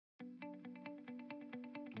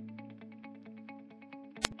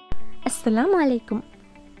Assalamualaikum.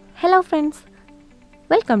 Hello friends.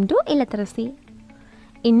 Welcome to இல்லத்தரசி.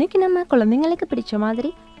 இன்னைக்கு நம்ம குழந்தைகளுக்கு பிடிச்ச மாதிரி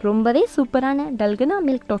ரொம்பவே சூப்பரான dalgona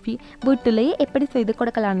milk toffee வீட்டிலேயே எப்படி செய்து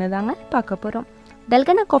கொடுக்கலாம்னு தாங்க பார்க்க போறோம்.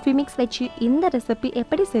 dalgona coffee mix வச்சு இந்த ரெசிபி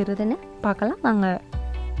எப்படி செய்யறதுன்னு பார்க்கலாம் வாங்க.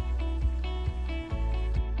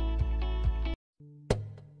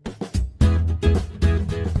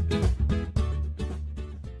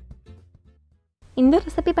 இந்த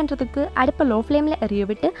ரெசிபி பண்ணுறதுக்கு அடுப்பை லோ ஃப்ளேமில் எரிய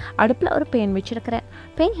விட்டு அடுப்பில் ஒரு பேன் வச்சுருக்கிறேன்.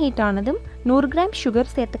 பேன் ஹீட் ஆனதும் 100 கிராம்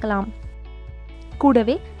சுகர் சேர்த்துக்கலாம்.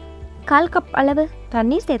 கூடவே 1/4 கப் அளவு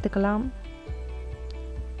தண்ணீர் சேர்த்துக்கலாம்.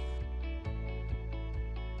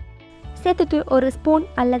 சேர்த்துட்டு ஒரு ஸ்பூன்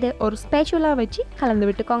அல்லது ஒரு ஸ்பேச்சுலா வச்சு கலந்து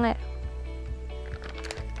விட்டுக்கோங்க.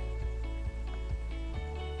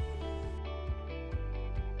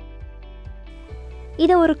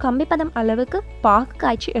 இதை ஒரு கம்பி பதம் அளவுக்கு பாகு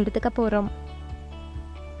காய்ச்சி எடுத்துக்க போகிறோம்.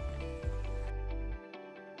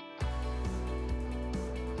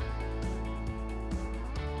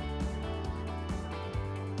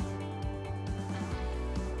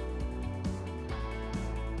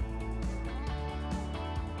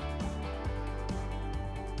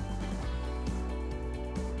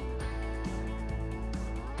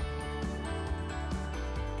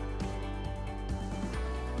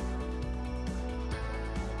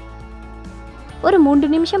 ஒரு 3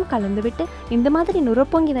 நிமிஷம் கலந்து விட்டு இந்த மாதிரி நுர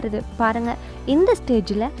பொங்கி வருது பாருங்க. இந்த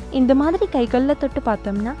ஸ்டேஜில் இந்த மாதிரி கைகளில் தொட்டு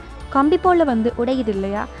பார்த்தோம்னா கம்பி போல வந்து உடையுது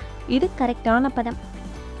இல்லையா, இது கரெக்டான பதம்.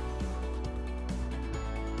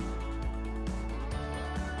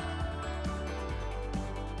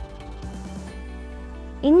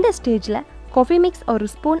 இந்த ஸ்டேஜில் காஃபி மிக்ஸ் ஒரு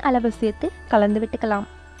ஸ்பூன் அளவு சேர்த்து கலந்து விட்டுக்கலாம்.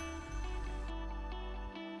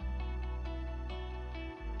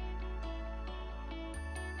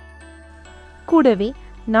 கூடவே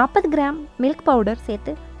 40 கிராம் மில்க் பவுடர்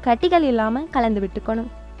சேர்த்து கட்டிகள் இல்லாமல் கலந்து விட்டுக்கணும்.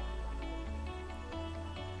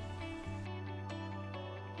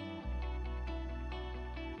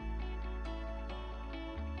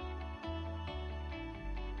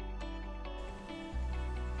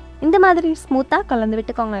 இந்த மாதிரி ஸ்மூத்தா கலந்து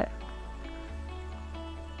விட்டுக்கோங்க.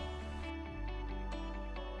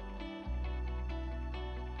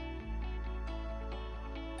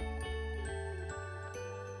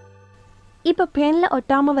 இப்போ பேனில்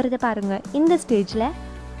ஒட்டாமல் வருது பாருங்க. இந்த ஸ்டேஜில்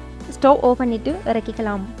ஸ்டவ் ஆஃப் பண்ணிவிட்டு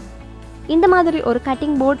இறக்கிக்கலாம். இந்த மாதிரி ஒரு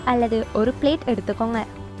கட்டிங் போர்ட் அல்லது ஒரு பிளேட் எடுத்துக்கோங்க.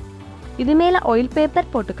 இது மேலே ஆயில் பேப்பர்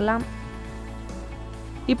போட்டுக்கலாம்.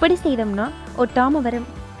 இப்படி செய்தோம்னா ஒட்டாமல் வரும்.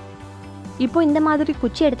 இப்போ இந்த மாதிரி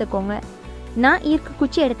குச்சி எடுத்துக்கோங்க. நான் ஈர்க்கு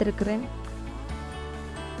குச்சி எடுத்திருக்கிறேன்.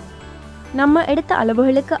 நம்ம எடுத்த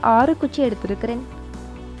அளவுகளுக்கு 6 குச்சி எடுத்திருக்கிறேன்.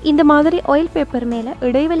 இந்த மாதிரி ஆயில் பேப்பர் மேலே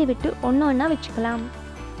இடைவெளி விட்டு ஒன்று ஒன்றா வச்சுக்கலாம்.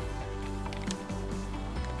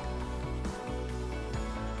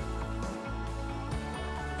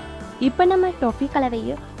 இப்போ நம்ம டாஃபி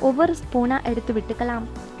கலவையை ஒவ்வொரு ஸ்பூனாக எடுத்து விட்டுக்கலாம்.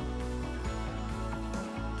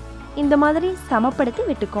 இந்த மாதிரி சமப்படுத்தி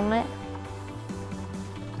விட்டுக்கோங்க.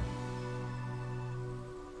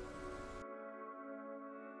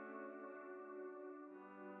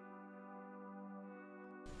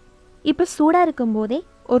 இப்போ சூடாக இருக்கும்போதே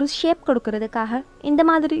ஒரு ஷேப் கொடுக்கறதுக்காக இந்த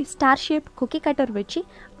மாதிரி ஸ்டார் ஷேப் குக்கி கட்டர் வச்சு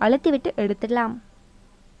அழுத்தி விட்டு எடுத்துடலாம்.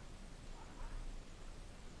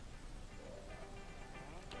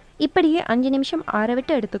 இப்படியே 5 நிமிஷம் ஆற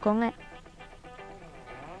விட்டு எடுத்துக்கோங்க.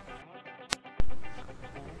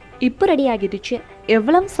 இப்போ ரெடி ஆகிடுச்சு.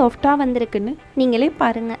 எவ்வளவு சாஃப்டாக வந்திருக்குன்னு நீங்களே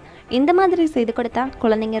பாருங்க. இந்த மாதிரி செய்து கொடுத்தா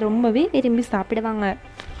குழந்தைங்க ரொம்பவே விரும்பி சாப்பிடுவாங்க.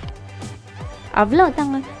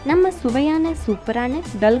 அவ்வளோதாங்க, நம்ம சுவையான சூப்பரான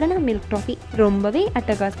dalgona மில்க் டாஃபி ரொம்பவே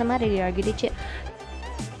அட்டகாசமாக ரெடி ஆகிடுச்சு.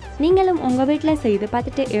 நீங்களும் உங்கள் வீட்டில் செய்து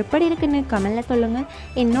பார்த்துட்டு எப்படி இருக்குன்னு கமெண்டில் சொல்லுங்கள்.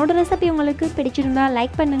 என்னோட ரெசிபி உங்களுக்கு பிடிச்சிருந்தா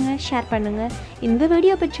லைக் பண்ணுங்கள், ஷேர் பண்ணுங்கள். இந்த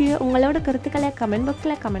வீடியோ பற்றிய உங்களோட கருத்துக்களை கமெண்ட்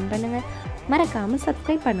பாக்ஸில் கமெண்ட் பண்ணுங்கள். மறக்காமல்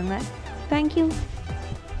சப்ஸ்கிரைப் பண்ணுங்கள். தேங்க்யூ.